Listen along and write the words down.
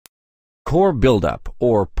Core buildup,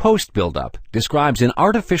 or post buildup, describes an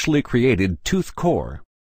artificially created tooth core.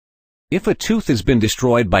 If a tooth has been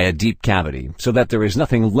destroyed by a deep cavity so that there is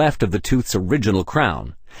nothing left of the tooth's original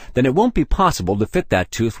crown, then it won't be possible to fit that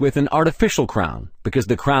tooth with an artificial crown because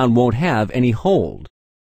the crown won't have any hold.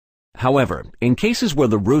 However, in cases where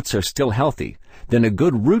the roots are still healthy, then a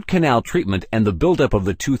good root canal treatment and the buildup of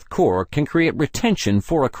the tooth core can create retention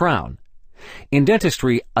for a crown. In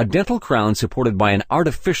dentistry, a dental crown supported by an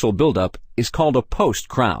artificial buildup is called a post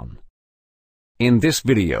crown. In this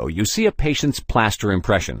video, you see a patient's plaster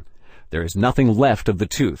impression. There is nothing left of the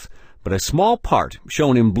tooth, but a small part,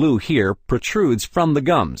 shown in blue here, protrudes from the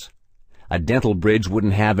gums. A dental bridge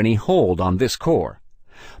wouldn't have any hold on this core.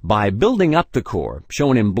 By building up the core,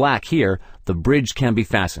 shown in black here, the bridge can be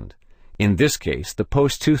fastened. In this case, the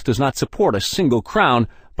post tooth does not support a single crown,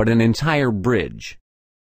 but an entire bridge.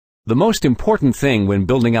 The most important thing when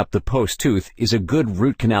building up the post tooth is a good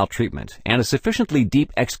root canal treatment and a sufficiently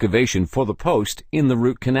deep excavation for the post in the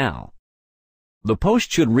root canal. The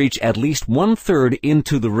post should reach at least 1/3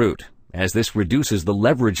 into the root, as this reduces the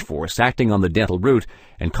leverage force acting on the dental root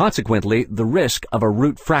and consequently the risk of a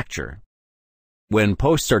root fracture. When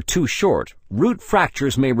posts are too short, root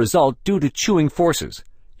fractures may result due to chewing forces.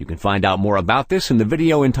 You can find out more about this in the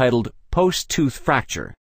video entitled Post-Tooth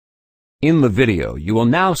Fracture. In the video, you will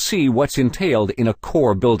now see what's entailed in a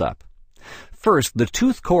core buildup. First, the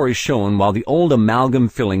tooth core is shown while the old amalgam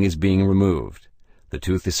filling is being removed. The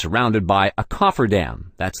tooth is surrounded by a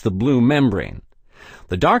cofferdam, that's the blue membrane.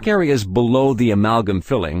 The dark areas below the amalgam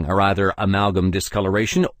filling are either amalgam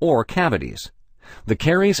discoloration or cavities. The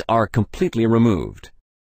caries are completely removed.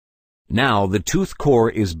 Now the tooth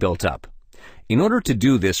core is built up. In order to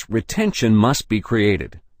do this, retention must be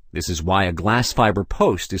created. This is why a glass fiber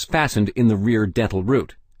post is fastened in the rear dental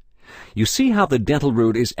root. You see how the dental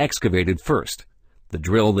root is excavated first. The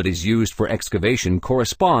drill that is used for excavation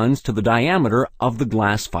corresponds to the diameter of the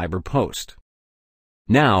glass fiber post.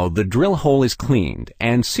 Now the drill hole is cleaned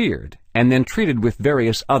and seared and then treated with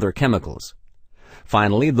various other chemicals.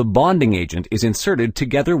 Finally, the bonding agent is inserted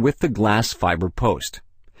together with the glass fiber post.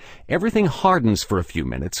 Everything hardens for a few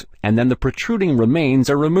minutes and then the protruding remains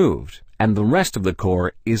are removed and the rest of the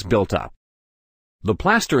core is built up. The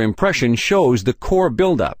plaster impression shows the core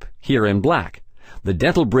buildup, here in black. The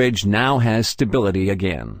dental bridge now has stability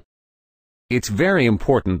again. It's very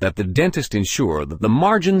important that the dentist ensure that the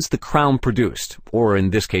margins the crown produced, or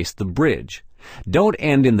in this case the bridge, don't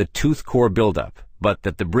end in the tooth core buildup, but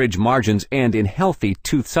that the bridge margins end in healthy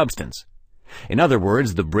tooth substance. In other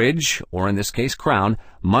words, the bridge, or in this case crown,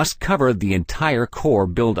 must cover the entire core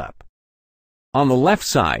buildup. On the left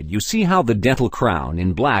side, you see how the dental crown,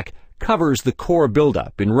 in black, covers the core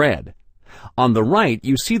buildup in red. On the right,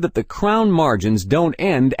 you see that the crown margins don't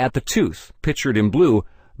end at the tooth, pictured in blue,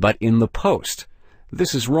 but in the post.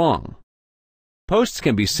 This is wrong. Posts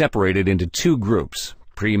can be separated into two groups,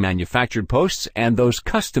 pre-manufactured posts and those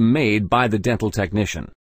custom-made by the dental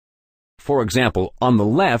technician. For example, on the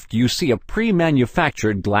left, you see a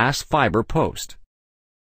pre-manufactured glass fiber post.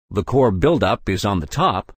 The core buildup is on the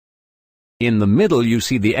top. In the middle, you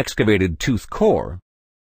see the excavated tooth core.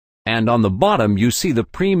 And on the bottom, you see the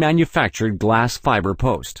pre-manufactured glass fiber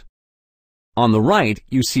post. On the right,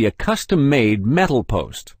 you see a custom-made metal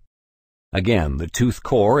post. Again, the tooth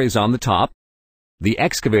core is on the top, the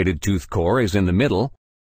excavated tooth core is in the middle,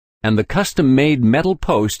 and the custom-made metal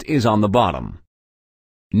post is on the bottom.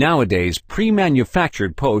 Nowadays,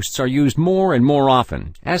 pre-manufactured posts are used more and more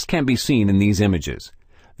often, as can be seen in these images.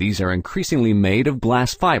 These are increasingly made of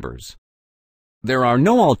glass fibers. There are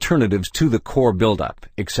no alternatives to the core buildup,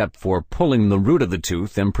 except for pulling the root of the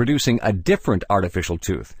tooth and producing a different artificial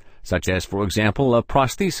tooth, such as, for example, a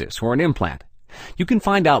prosthesis or an implant. You can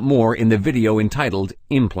find out more in the video entitled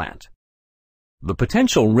Implant. The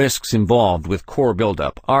potential risks involved with core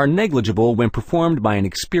buildup are negligible when performed by an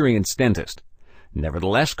experienced dentist.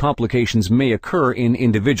 Nevertheless, complications may occur in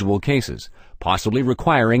individual cases, possibly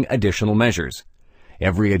requiring additional measures.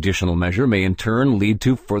 Every additional measure may in turn lead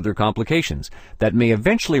to further complications that may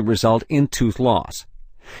eventually result in tooth loss.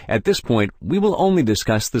 At this point, we will only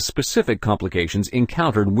discuss the specific complications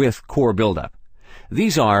encountered with core buildup.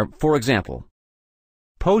 These are, for example,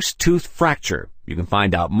 post-tooth fracture. You can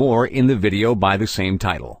find out more in the video by the same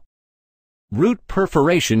title. Root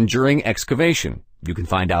perforation during excavation. You can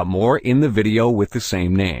find out more in the video with the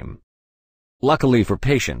same name. Luckily for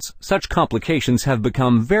patients, such complications have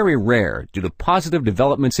become very rare due to positive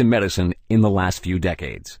developments in medicine in the last few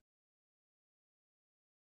decades.